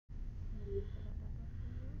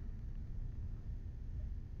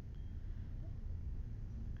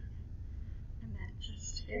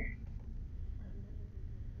here.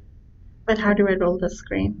 But how do I roll the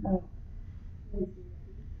screen?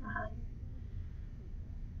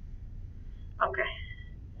 Okay.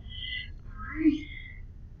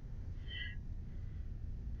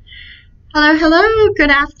 Hello, hello.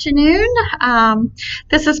 Good afternoon.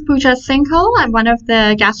 This is Pooja Singhal. I'm one of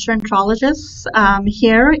the gastroenterologists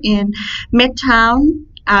here in Midtown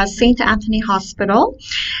St. Anthony Hospital.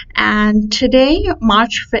 And today's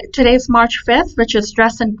March 5th, which is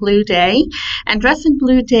Dress in Blue Day. And Dress in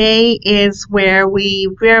Blue Day is where we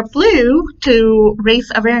wear blue to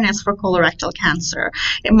raise awareness for colorectal cancer.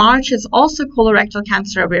 In March is also Colorectal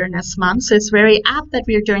Cancer Awareness Month, so it's very apt that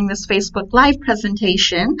we are doing this Facebook Live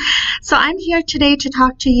presentation. So I'm here today to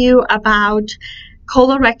talk to you about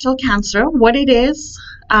colorectal cancer, what it is,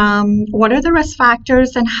 what are the risk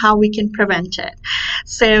factors, and how we can prevent it.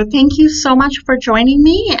 So thank you so much for joining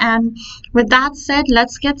me. And with that said,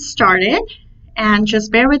 let's get started. And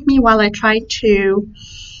just bear with me while I try to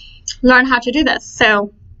learn how to do this.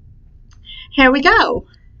 So here we go.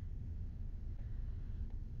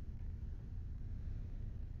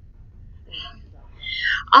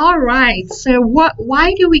 All right, so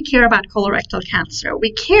why do we care about colorectal cancer?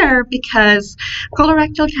 We care because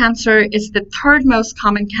colorectal cancer is the third most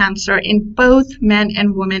common cancer in both men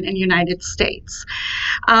and women in the United States.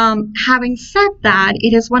 Having said that,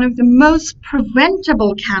 it is one of the most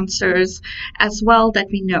preventable cancers as well that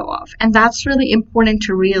we know of. And that's really important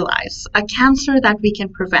to realize, a cancer that we can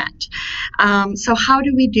prevent. So how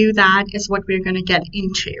do we do that is what we're going to get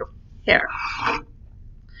into here.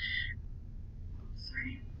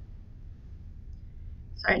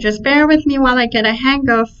 Sorry, just bear with me while I get a hang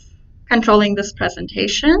of controlling this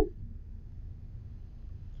presentation.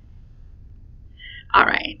 All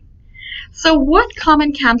right. So what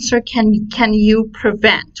common cancer can you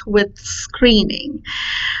prevent with screening?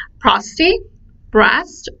 Prostate,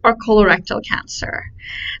 breast, or colorectal cancer?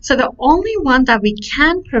 So the only one that we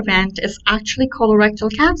can prevent is actually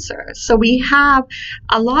colorectal cancer. So we have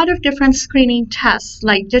a lot of different screening tests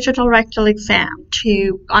like digital rectal exam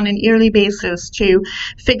on an yearly basis to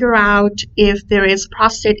figure out if there is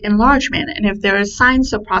prostate enlargement and if there are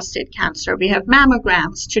signs of prostate cancer. We have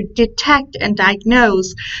mammograms to detect and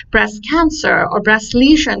diagnose breast cancer or breast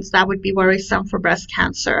lesions that would be worrisome for breast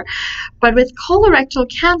cancer. But with colorectal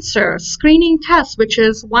cancer, screening tests, which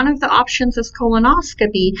is one of the options is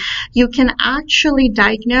colonoscopy, you can actually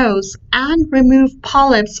diagnose and remove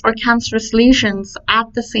polyps or cancerous lesions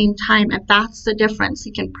at the same time, and that's the difference.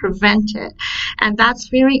 You can prevent it, and that's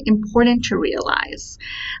very important to realize.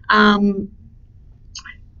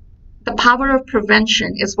 The power of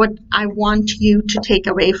prevention is what I want you to take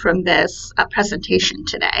away from this presentation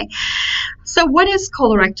today. So what is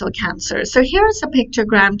colorectal cancer? So here's a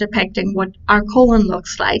pictogram depicting what our colon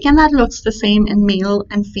looks like, and that looks the same in male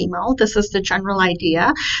and female. This is the general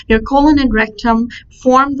idea. Your colon and rectum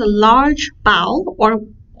form the large bowel,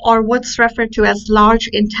 or what's referred to as large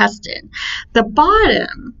intestine. The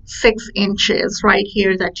bottom 6 inches right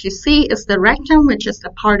here that you see is the rectum, which is the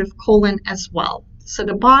part of colon as well. So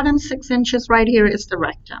the bottom 6 inches right here is the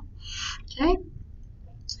rectum. Okay.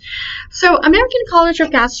 So American College of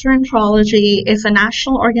Gastroenterology is a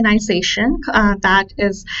national organization that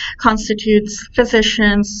constitutes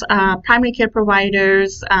physicians, primary care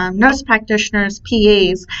providers, nurse practitioners,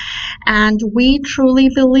 PAs, and we truly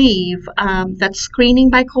believe that screening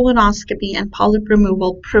by colonoscopy and polyp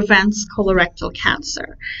removal prevents colorectal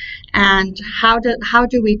cancer. And how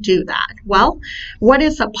do we do that? Well, what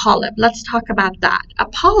is a polyp? Let's talk about that. A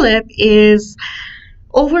polyp is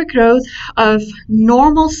overgrowth of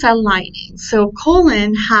normal cell lining. So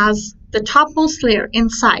colon has the topmost layer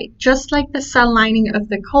inside, just like the cell lining of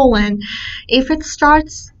the colon. If it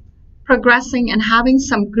starts progressing and having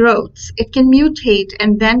some growths, it can mutate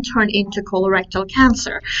and then turn into colorectal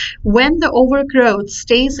cancer. When the overgrowth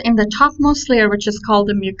stays in the topmost layer, which is called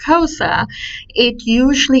the mucosa, it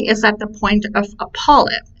usually is at the point of a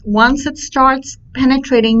polyp. Once it starts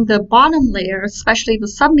penetrating the bottom layer, especially the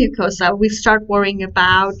submucosa, we start worrying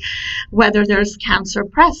about whether there's cancer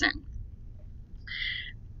present.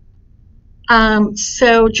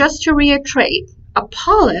 So just to reiterate, a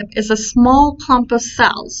polyp is a small clump of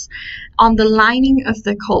cells on the lining of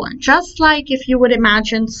the colon. Just like if you would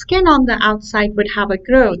imagine skin on the outside would have a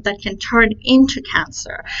growth that can turn into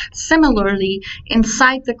cancer. Similarly,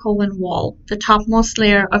 inside the colon wall, the topmost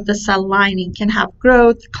layer of the cell lining can have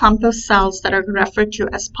growth, clump of cells that are referred to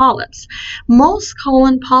as polyps. Most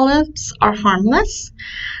colon polyps are harmless.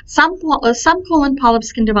 Some colon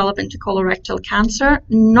polyps can develop into colorectal cancer.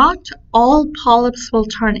 Not all polyps will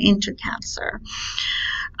turn into cancer.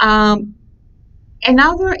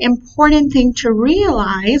 Another important thing to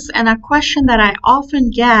realize, and a question that I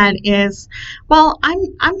often get is, well,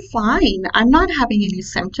 I'm fine. I'm not having any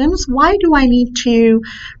symptoms. Why do I need to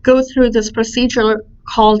go through this procedure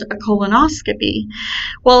called a colonoscopy?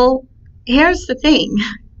 Well, here's the thing.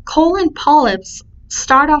 Colon polyps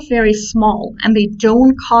start off very small and they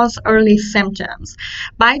don't cause early symptoms.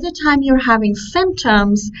 By the time you're having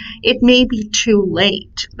symptoms, it may be too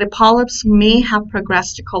late. The polyps may have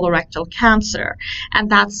progressed to colorectal cancer, and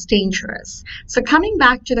that's dangerous. So coming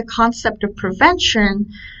back to the concept of prevention,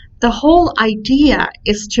 the whole idea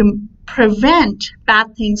is to prevent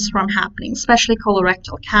bad things from happening, especially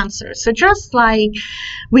colorectal cancer. So just like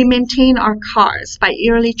we maintain our cars by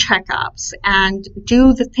yearly checkups and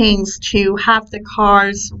do the things to have the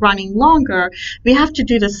cars running longer, we have to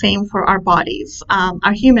do the same for our bodies,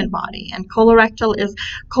 our human body. And colorectal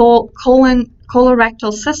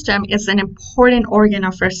system is an important organ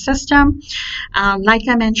of our system. Like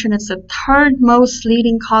I mentioned, it's the third most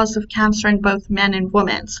leading cause of cancer in both men and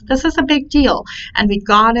women. So this is a big deal, and we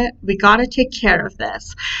gotta take care of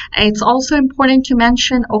this. It's also important to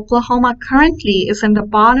mention Oklahoma currently is in the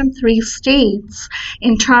bottom 3 states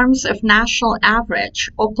in terms of national average.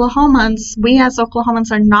 We as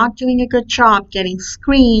Oklahomans are not doing a good job getting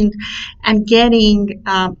screened and getting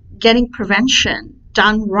prevention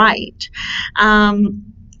done right.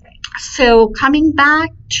 So coming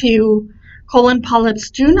back to colon polyps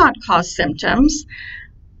do not cause symptoms.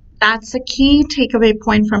 That's a key takeaway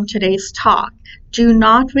point from today's talk. Do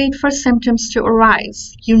not wait for symptoms to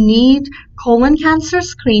arise. You need colon cancer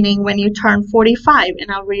screening when you turn 45,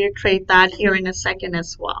 and I'll reiterate that here in a second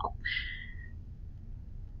as well.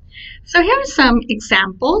 So here are some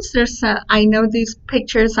examples. I know these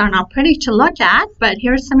pictures are not pretty to look at, but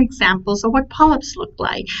here are some examples of what polyps look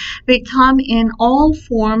like. They come in all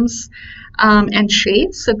forms and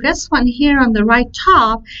shapes. So this one here on the right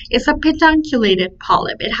top is a pedunculated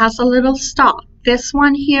polyp. It has a little stalk. This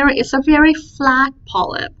one here is a very flat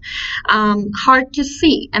polyp, hard to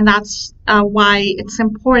see, and that's why it's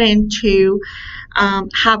important to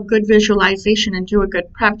have good visualization and do a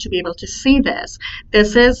good prep to be able to see this.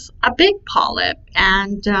 This is a big polyp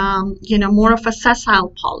and more of a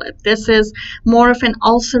sessile polyp. This is more of an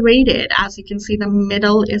ulcerated. As you can see, the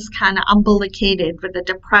middle is kind of umbilicated with a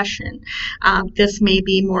depression. This may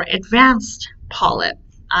be more advanced polyp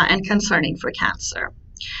and concerning for cancer.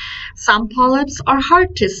 Some polyps are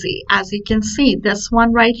hard to see. As you can see, this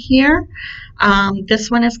one right here, this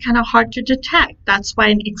one is kind of hard to detect. That's why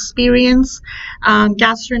an experienced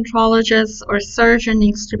gastroenterologist or surgeon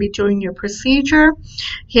needs to be doing your procedure.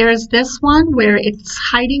 Here's this one where it's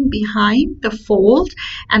hiding behind the fold,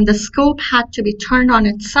 and the scope had to be turned on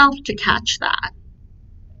itself to catch that.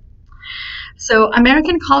 So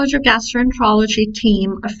American College of Gastroenterology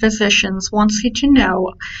team of physicians wants you to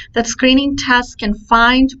know that screening tests can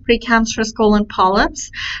find precancerous colon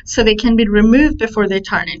polyps so they can be removed before they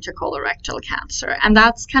turn into colorectal cancer. And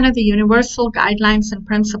that's kind of the universal guidelines and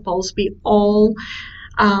principles we all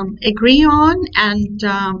agree on and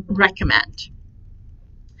recommend.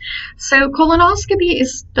 So colonoscopy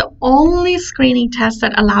is the only screening test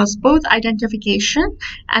that allows both identification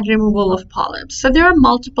and removal of polyps. So there are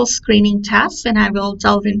multiple screening tests, and I will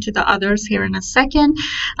delve into the others here in a second,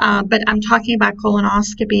 but I'm talking about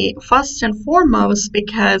colonoscopy first and foremost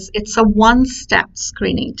because it's a one-step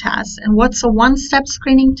screening test. And what's a one-step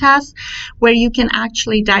screening test? Where you can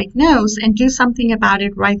actually diagnose and do something about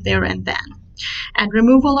it right there and then. And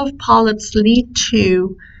removal of polyps lead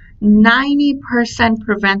to 90%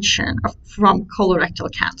 prevention from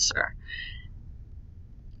colorectal cancer.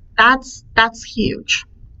 That's huge.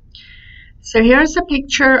 So here's a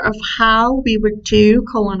picture of how we would do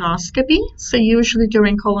colonoscopy. So usually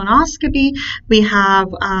during colonoscopy, we have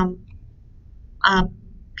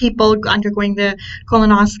people undergoing the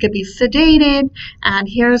colonoscopy sedated, and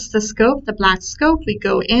here's the scope, the black scope. We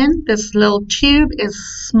go in. This little tube is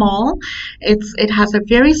small. It has a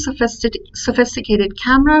very sophisticated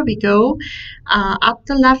camera. We go up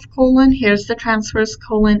the left colon. Here's the transverse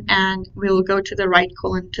colon, and we'll go to the right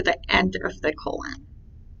colon to the end of the colon.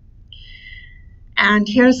 And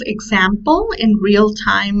here's example in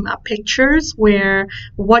real-time pictures where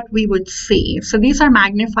what we would see. So these are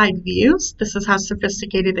magnified views. This is how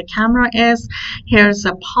sophisticated the camera is. Here's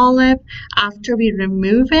a polyp. After we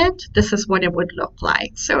remove it, this is what it would look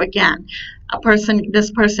like. So again,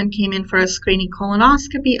 this person came in for a screening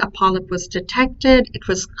colonoscopy. A polyp was detected. It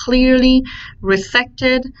was clearly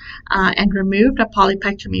resected and removed. A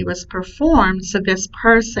polypectomy was performed. So this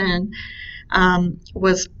person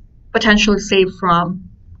was potentially saved from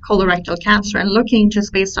colorectal cancer. And looking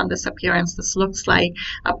just based on this appearance, this looks like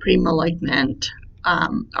a pre-malignant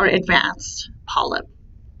or advanced polyp.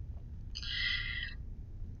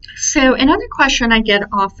 So another question I get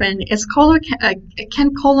often is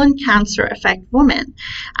can colon cancer affect women?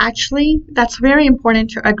 Actually, that's very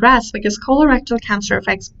important to address because colorectal cancer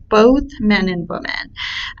affects both men and women.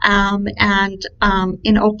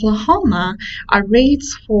 In Oklahoma, our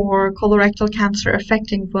rates for colorectal cancer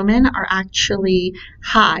affecting women are actually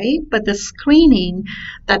high, but the screening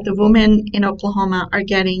that the women in Oklahoma are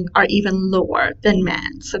getting are even lower than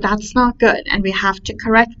men. So that's not good, and we have to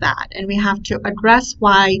correct that, and we have to address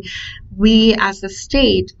why we as a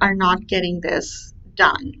state are not getting this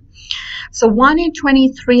done. So 1 in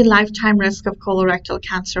 23 lifetime risk of colorectal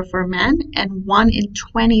cancer for men and 1 in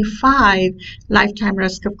 25 lifetime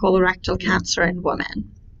risk of colorectal cancer in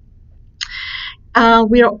women.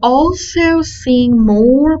 We are also seeing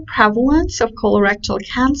more prevalence of colorectal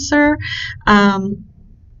cancer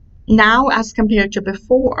now as compared to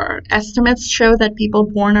before. Estimates show that people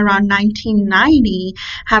born around 1990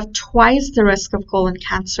 have twice the risk of colon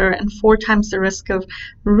cancer and 4 times the risk of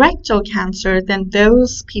rectal cancer than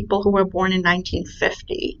those people who were born in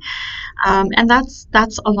 1950. And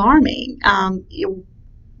that's alarming.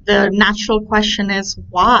 The natural question is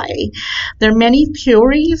why? There are many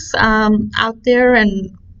theories out there,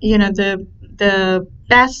 and the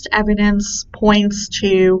best evidence points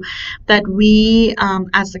to that we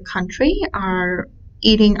as a country are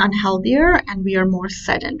eating unhealthier and we are more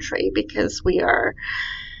sedentary because we are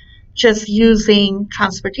just using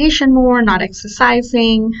transportation more, not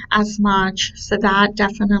exercising as much. So that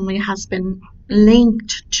definitely has been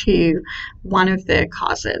linked to one of the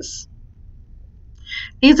causes.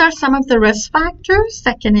 These are some of the risk factors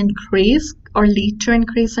that can increase or lead to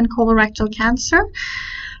increase in colorectal cancer.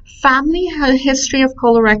 Family history of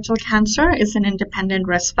colorectal cancer is an independent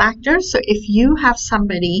risk factor. So if you have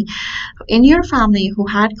somebody in your family who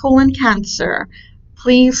had colon cancer,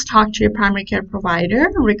 please talk to your primary care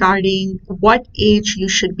provider regarding what age you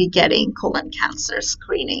should be getting colon cancer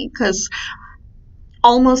screening, because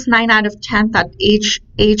almost 9 out of 10 that age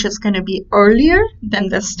is going to be earlier than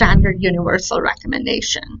the standard universal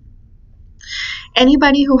recommendation.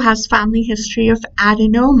 Anybody who has family history of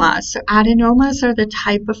adenomas. So adenomas are the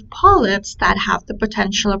type of polyps that have the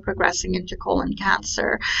potential of progressing into colon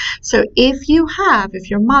cancer. So if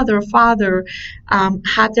your mother or father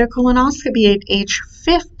had their colonoscopy at age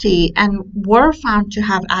 50 and were found to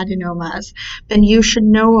have adenomas, then you should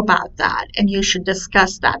know about that and you should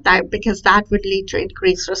discuss that because that would lead to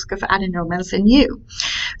increased risk of adenomas in you.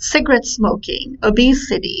 Cigarette smoking,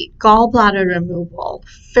 obesity, gallbladder removal,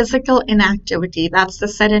 physical inactivity, that's the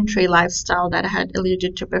sedentary lifestyle that I had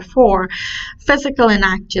alluded to before, physical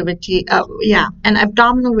inactivity, and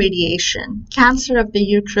abdominal radiation, cancer of the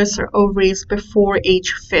uterus or ovaries before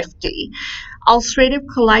age 50, ulcerative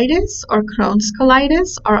colitis or Crohn's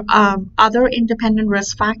colitis are other independent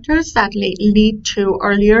risk factors that lead to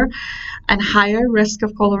earlier and higher risk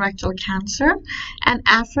of colorectal cancer. And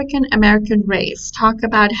African American race, talk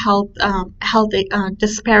about health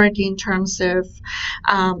disparity in terms of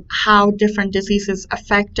how different diseases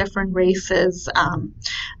affect different races at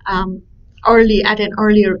an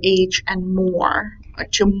earlier age and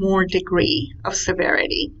to more degree of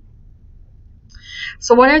severity.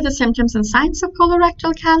 So what are the symptoms and signs of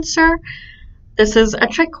colorectal cancer? This is a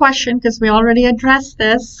trick question because we already addressed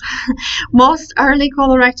this. Most early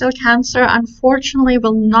colorectal cancer, unfortunately,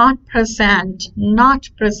 will not present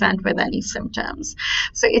with any symptoms.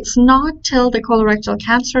 So it's not till the colorectal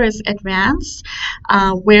cancer is advanced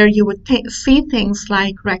where you would see things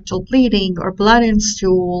like rectal bleeding or blood in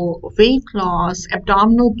stool, weight loss,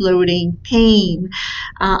 abdominal bloating, pain,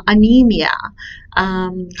 anemia,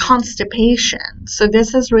 constipation. So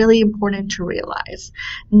this is really important to realize.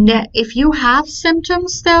 If you have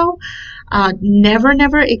symptoms though,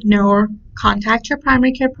 never ignore. Contact your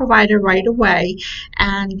primary care provider right away,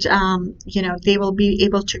 and they will be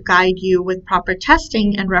able to guide you with proper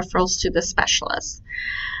testing and referrals to the specialist.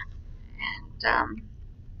 And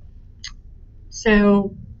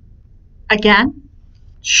so again,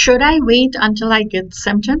 should I wait until I get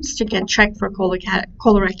symptoms to get checked for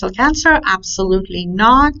colorectal cancer? Absolutely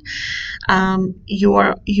not.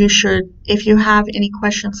 You should, if you have any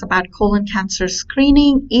questions about colon cancer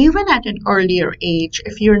screening, even at an earlier age,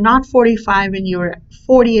 if you're not 45 and you're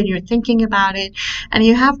 40 and you're thinking about it and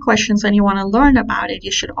you have questions and you want to learn about it,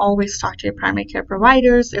 you should always talk to your primary care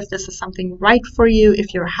providers if this is something right for you,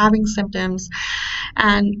 if you're having symptoms.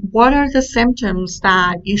 And what are the symptoms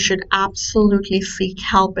that you should absolutely seek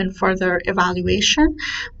help in further evaluation.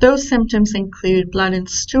 Those symptoms include blood and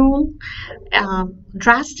stool,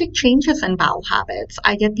 drastic changes in bowel habits.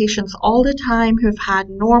 I get patients all the time who've had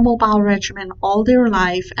normal bowel regimen all their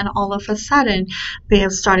life, and all of a sudden they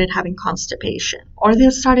have started having constipation, or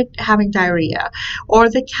they've started having diarrhea, or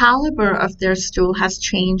the caliber of their stool has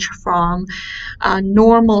changed from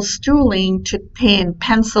normal stooling to thin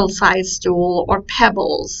pencil-sized stool or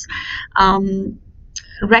pebbles.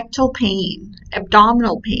 Rectal pain,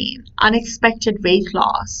 abdominal pain, unexpected weight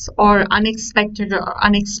loss, or unexpected or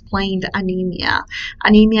unexplained anemia.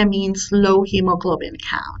 Anemia means low hemoglobin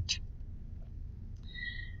count.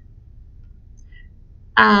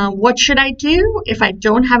 What should I do if I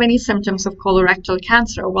don't have any symptoms of colorectal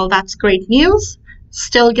cancer? Well, that's great news.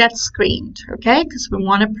 Still get screened, okay? Because we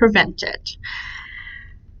want to prevent it.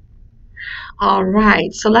 All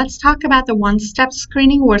right, so let's talk about the one-step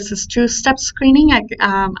screening versus two-step screening.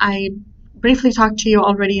 I briefly talked to you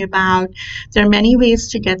already about there are many ways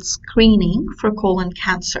to get screening for colon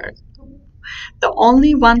cancer. The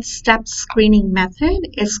only one-step screening method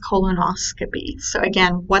is colonoscopy. So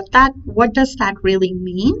again, what does that really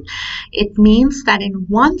mean? It means that in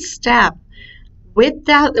one step, with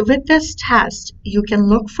this test, you can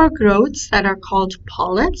look for growths that are called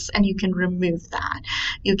polyps, and you can remove that.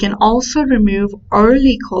 You can also remove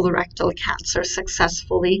early colorectal cancer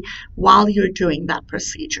successfully while you're doing that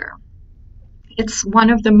procedure. It's one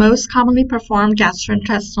of the most commonly performed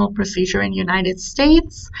gastrointestinal procedure in the United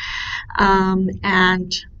States,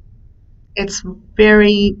 and it's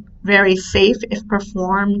very, very safe if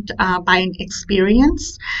performed by an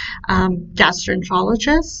experienced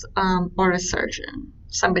gastroenterologist or a surgeon,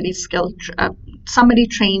 somebody skilled, somebody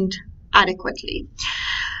trained adequately.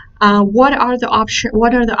 What are the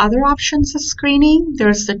other options of screening?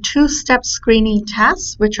 There's the two-step screening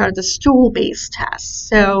tests, which are the stool-based tests.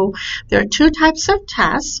 So there are two types of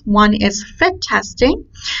tests. One is FIT testing.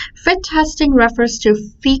 FIT testing refers to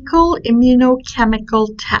fecal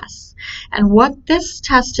immunochemical tests. And what this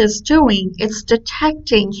test is doing, it's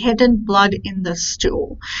detecting hidden blood in the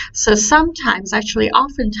stool. So sometimes, actually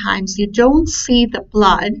oftentimes, you don't see the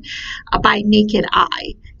blood by naked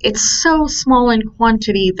eye. It's so small in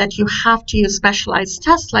quantity that you have to use specialized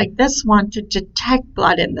tests like this one to detect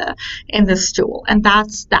blood in the stool, and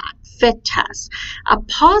that's that FIT test. A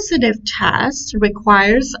positive test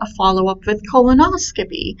requires a follow-up with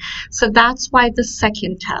colonoscopy, so that's why the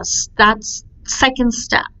second test, that's second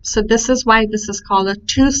step. So this is why this is called a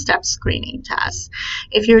two-step screening test.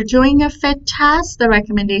 If you're doing a FIT test, the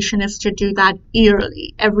recommendation is to do that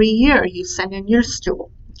yearly. Every year you send in your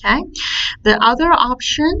stool. Okay. The other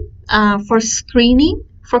option for screening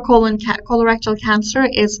for colorectal cancer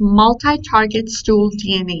is multi-target stool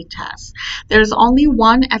DNA test. There's only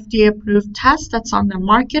one FDA-approved test that's on the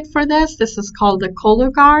market for this. This is called the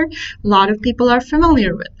Cologuard. A lot of people are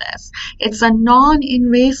familiar with this. It's a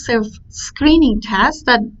non-invasive screening test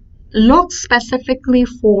that looks specifically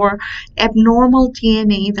for abnormal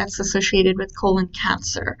DNA that's associated with colon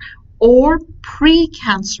cancer or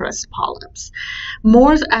precancerous polyps.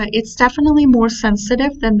 It's definitely more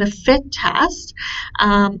sensitive than the FIT test,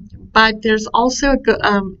 but there's also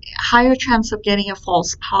a higher chance of getting a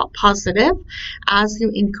false positive as you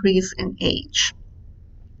increase in age.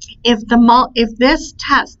 If this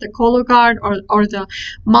test, the Cologuard or the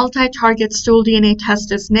multi-target stool DNA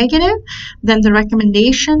test is negative, then the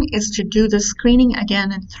recommendation is to do the screening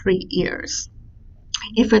again in 3 years.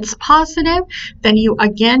 If it's positive, then you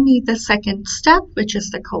again need the second step, which is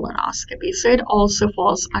the colonoscopy. So it also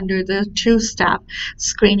falls under the two-step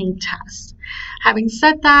screening test. Having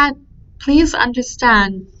said that, please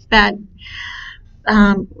understand that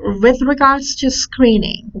with regards to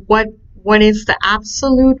screening, what is the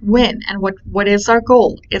absolute win and what is our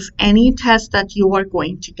goal is any test that you are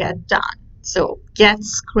going to get done. So get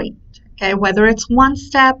screened, okay, whether it's one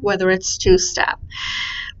step, whether it's two-step.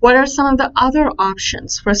 What are some of the other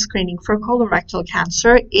options for screening for colorectal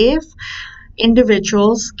cancer if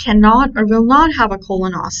individuals cannot or will not have a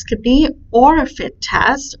colonoscopy or a FIT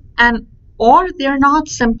test, or they're not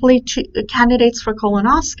simply candidates for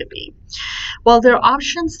colonoscopy? Well, there are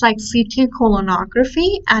options like CT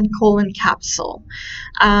colonography and colon capsule.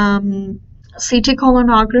 CT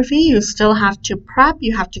colonography, you still have to prep,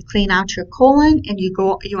 you have to clean out your colon, and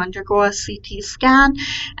you undergo a CT scan,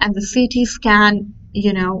 and the CT scan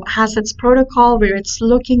has its protocol where it's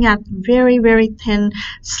looking at very, very thin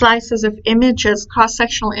slices of images,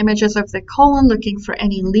 cross-sectional images of the colon, looking for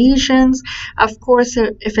any lesions. Of course,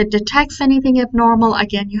 if it detects anything abnormal,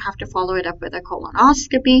 again, you have to follow it up with a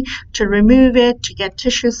colonoscopy to remove it, to get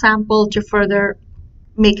tissue sample, to further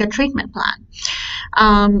make a treatment plan.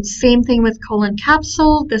 Same thing with colon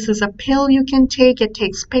capsule. This is a pill you can take. It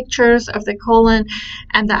takes pictures of the colon,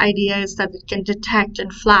 and the idea is that it can detect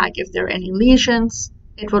and flag if there are any lesions.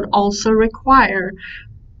 It would also require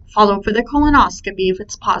follow-up with a colonoscopy if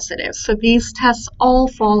it's positive. So these tests all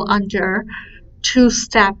fall under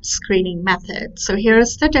two-step screening method. So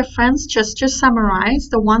here's the difference, just to summarize,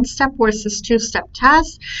 the one-step versus two-step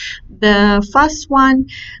test. The first one,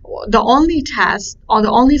 the only test, or the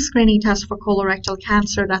only screening test for colorectal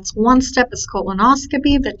cancer that's one step is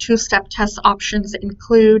colonoscopy. The two-step test options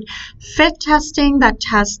include FIT testing that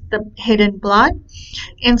tests the hidden blood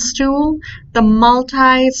in stool, the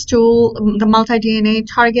multi-DNA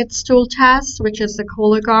target stool test, which is the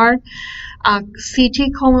Cologuard, CT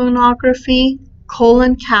colonography,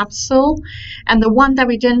 colon capsule, and the one that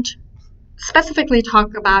we didn't specifically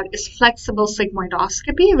talk about is flexible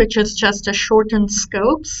sigmoidoscopy, which is just a shortened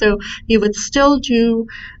scope. So you would still do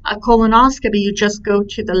a colonoscopy, you just go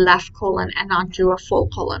to the left colon and not do a full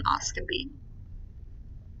colonoscopy.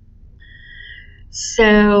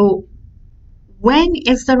 So when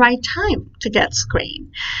is the right time to get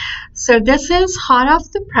screened? So this is hot off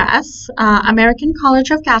the press. American College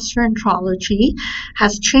of Gastroenterology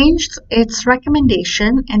has changed its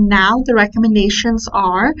recommendation, and now the recommendations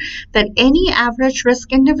are that any average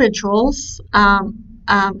risk individuals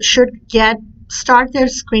should start their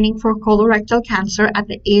screening for colorectal cancer at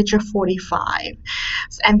the age of 45,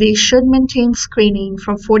 and they should maintain screening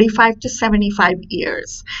from 45 to 75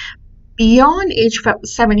 years. Beyond age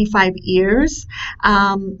 75 years,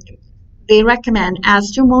 they recommend,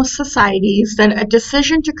 as do most societies, that a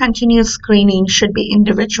decision to continue screening should be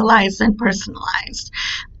individualized and personalized,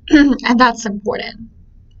 and that's important.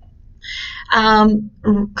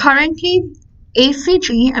 Currently,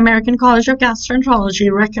 ACG, American College of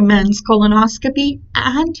Gastroenterology, recommends colonoscopy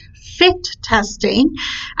and FIT testing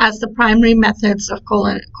as the primary methods of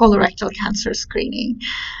colorectal cancer screening.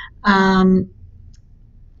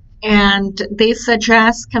 And they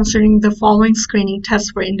suggest considering the following screening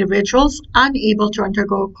tests for individuals unable to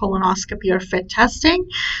undergo colonoscopy or FIT testing.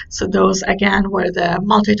 So those, again, were the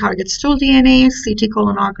multi-target stool DNA, CT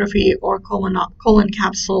colonography, or colon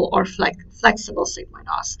capsule or flexible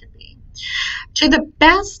sigmoidoscopy. To the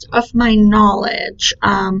best of my knowledge,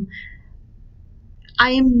 I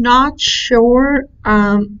am not sure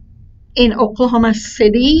in Oklahoma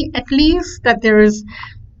City, at least, that there is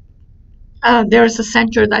a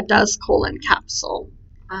center that does colon capsule,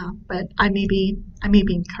 but I may be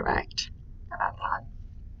incorrect about that.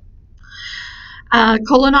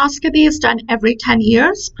 Colonoscopy is done every 10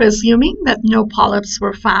 years, presuming that no polyps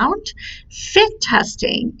were found. FIT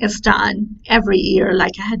testing is done every year,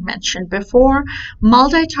 like I had mentioned before.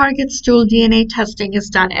 Multi-target stool DNA testing is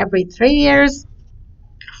done every 3 years.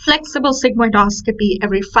 Flexible sigmoidoscopy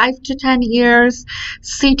every 5 to 10 years,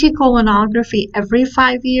 CT colonography every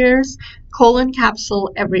 5 years, colon capsule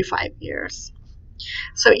every 5 years.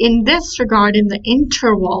 So in this regard, in the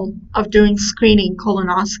interval of doing screening,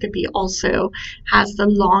 colonoscopy also has the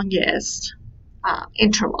longest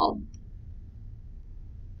interval.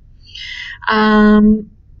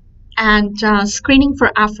 Screening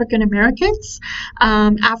for African Americans.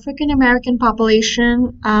 African American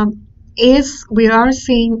population we are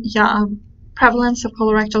seeing prevalence of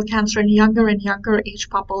colorectal cancer in younger and younger age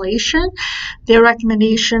population. The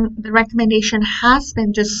recommendation has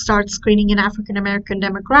been to start screening in African American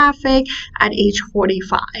demographic at age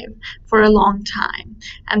 45 for a long time,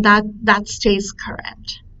 and that stays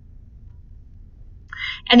current.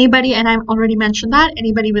 Anybody, and I already mentioned that,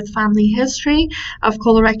 anybody with family history of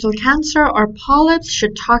colorectal cancer or polyps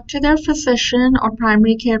should talk to their physician or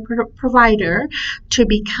primary care provider to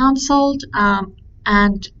be counseled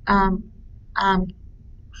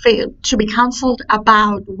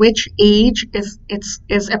about which age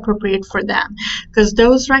is appropriate for them, because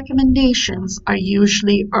those recommendations are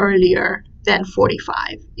usually earlier than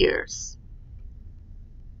 45 years.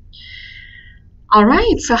 All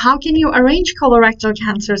right, so how can you arrange colorectal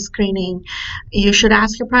cancer screening? You should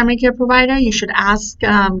ask your primary care provider. You should ask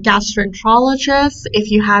gastroenterologists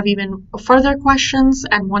if you have even further questions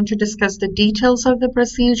and want to discuss the details of the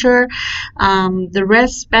procedure, the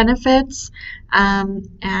risks, benefits, and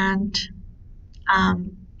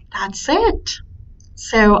that's it.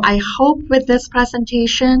 So I hope with this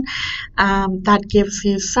presentation that gives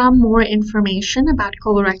you some more information about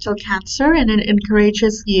colorectal cancer, and it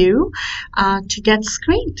encourages you to get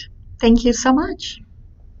screened. Thank you so much.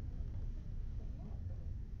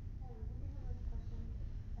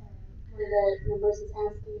 The numbers is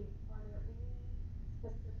asking, are there any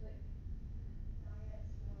specific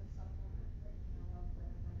diets or supplements that you know of that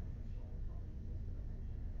are beneficial for prevention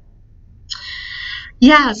at all?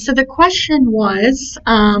 Yeah, so the question was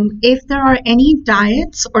if there are any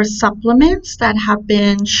diets or supplements that have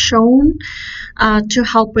been shown to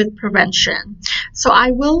help with prevention. So I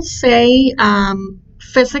will say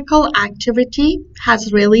physical activity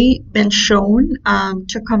has really been shown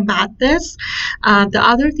to combat this. The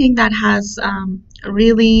other thing that has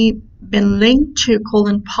really been linked to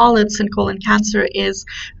colon polyps and colon cancer is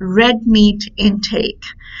red meat intake,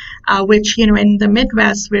 which, in the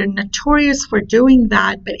Midwest we're notorious for doing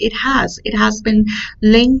that, but it has been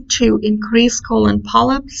linked to increased colon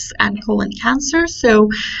polyps and colon cancer. So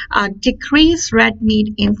decrease red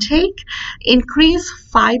meat intake, increase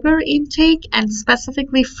fiber intake, and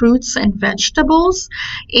specifically fruits and vegetables,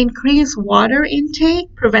 increase water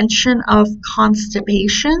intake, prevention of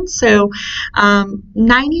constipation. So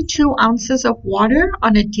 92 ounces of water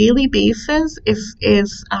on a daily basis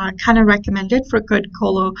is kind of recommended for good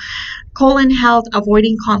colon health,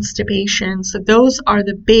 avoiding constipation. So those are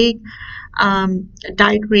the big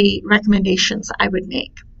dietary recommendations I would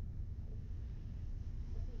make.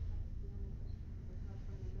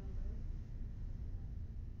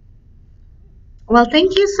 Well,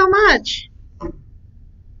 thank you so much.